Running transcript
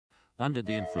Under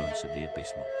the influence of the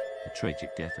abysmal, the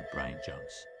tragic death of Brian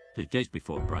Jones. 2 days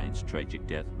before Brian's tragic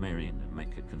death, Marion and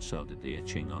Mick had consulted the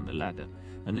etching on the ladder,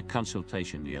 and the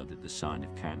consultation yielded the sign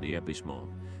of Can the Abysmal,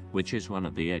 which is one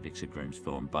of the 8 hexagrams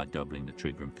formed by doubling the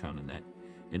trigram coronet.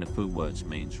 In a few words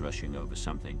means rushing over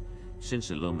something,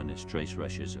 since a luminous trace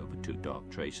rushes over 2 dark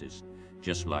traces,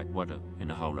 just like water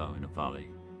in a hollow in a valley.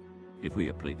 If we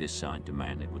apply this sign to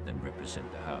man, it would then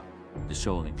represent the heart, the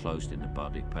soul enclosed in the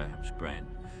body. Perhaps Brian,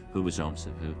 who was once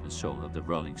the heart and soul of the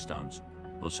Rolling Stones,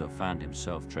 also found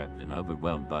himself trapped and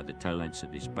overwhelmed by the talents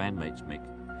of his bandmates Mick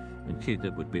and Keith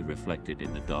that would be reflected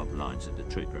in the dark lines of the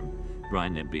trigram,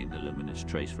 Brian then being the luminous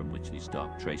trace from which these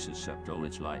dark traces sucked all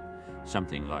its light,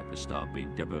 something like a star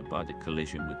being devoured by the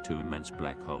collision with 2 immense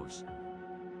black holes.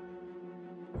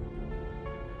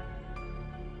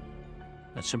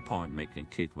 At some point, Mick and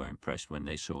Keith were impressed when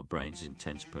they saw Brian's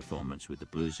intense performance with the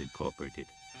Blues Incorporated,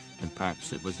 and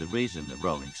perhaps it was the reason the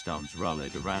Rolling Stones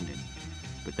rallied around him.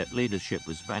 But that leadership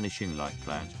was vanishing like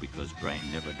clouds because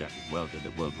Brian never adapted well to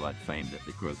the worldwide fame that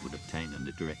the group would obtain and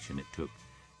the direction it took,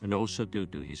 and also due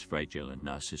to his fragile and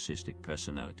narcissistic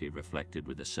personality reflected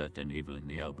with a certain evil in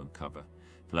the album cover,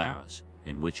 Flowers,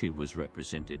 in which he was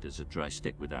represented as a dry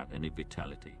stick without any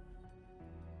vitality.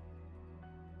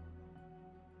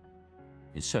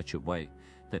 In such a way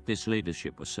that this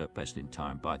leadership was surpassed in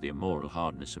time by the immoral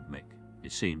hardness of Mick.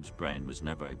 It seems Brian was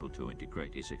never able to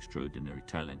integrate his extraordinary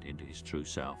talent into his true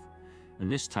self,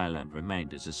 and this talent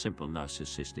remained as a simple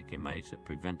narcissistic image that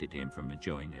prevented him from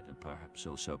enjoying it and perhaps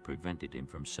also prevented him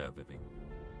from surviving.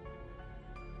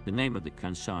 The name of the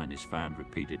consign is found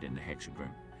repeated in the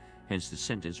hexagram, hence the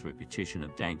sentence repetition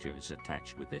of danger is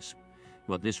attached with this.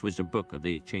 What this wisdom book of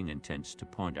the I Ching intends to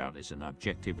point out is an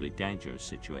objectively dangerous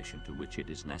situation to which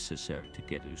it is necessary to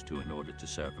get used to in order to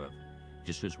survive,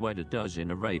 just as water does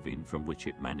in a ravine from which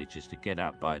it manages to get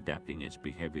out by adapting its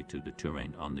behavior to the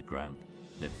terrain on the ground,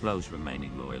 that flows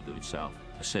remaining loyal to itself,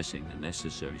 assessing the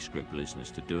necessary scrupulousness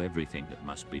to do everything that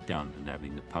must be done and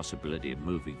having the possibility of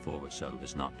moving forward so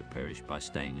as not to perish by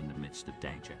staying in the midst of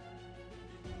danger.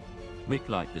 Mick,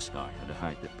 like the sky, had a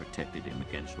height that protected him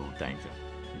against all danger,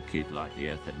 and Keith, like the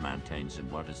earth, had mountains and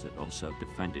waters that also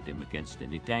defended him against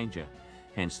any danger,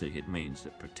 hence the hid means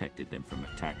that protected them from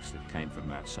attacks that came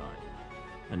from outside,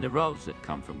 and the roles that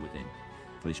come from within.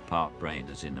 For his part, Brian,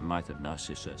 as in the myth of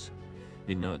Narcissus,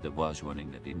 he knew there was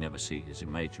warning that he'd never see his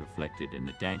image reflected in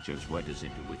the dangerous waters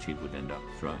into which he would end up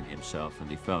throwing himself, and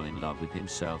he fell in love with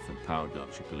himself, and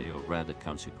paradoxically, or rather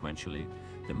consequentially,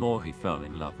 the more he fell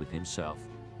in love with himself,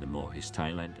 the more his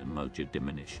talent and mojo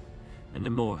diminished, and the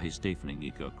more his deafening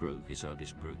ego grew, his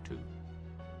autism grew too.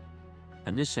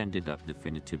 And this ended up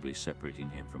definitively separating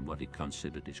him from what he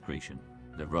considered his creation,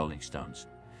 the Rolling Stones,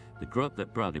 the group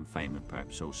that brought him fame and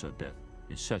perhaps also death,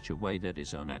 in such a way that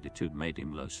his own attitude made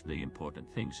him lose the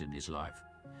important things in his life.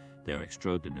 Their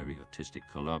extraordinary artistic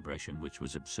collaboration, which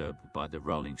was observed by the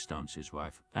Rolling Stones, his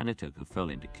wife, Anita, who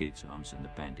fell into Keith's arms, and the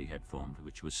band he had formed,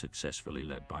 which was successfully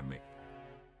led by Mick.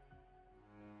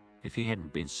 If he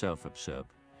hadn't been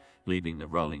self-absorbed, leaving the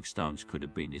Rolling Stones could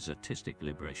have been his artistic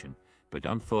liberation, but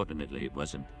unfortunately it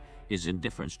wasn't. His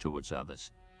indifference towards others,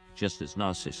 just as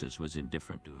Narcissus was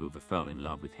indifferent to whoever fell in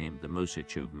love with him, the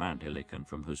Musich of Mount Helicon,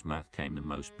 from whose mouth came the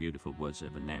most beautiful words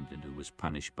ever named, and who was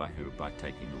punished by her by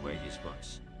taking away his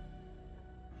voice.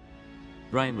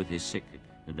 Brian, with his sick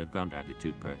and advanced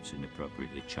attitude, perhaps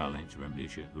inappropriately challenged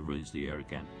Ramusha, who ruins the air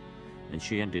again, and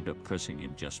she ended up cursing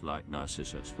him just like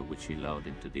Narcissus, for which he lowered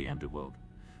into the underworld,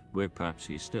 where perhaps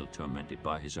he is still tormented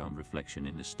by his own reflection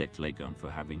in the stick Lagon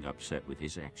for having upset with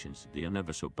his actions the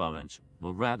universal balance.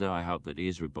 Or rather, I hope that he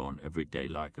is reborn every day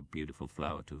like a beautiful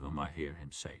flower, to whom I hear him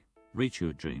say, reach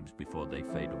your dreams before they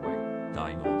fade away,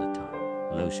 dying all the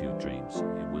time. Lose your dreams,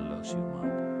 you will lose your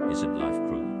mind. Isn't life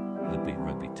cruel? Ruby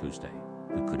Ruby Tuesday,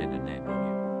 who could in a name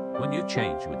on you? When you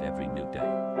change with every new day,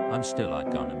 I'm still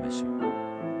gonna miss you.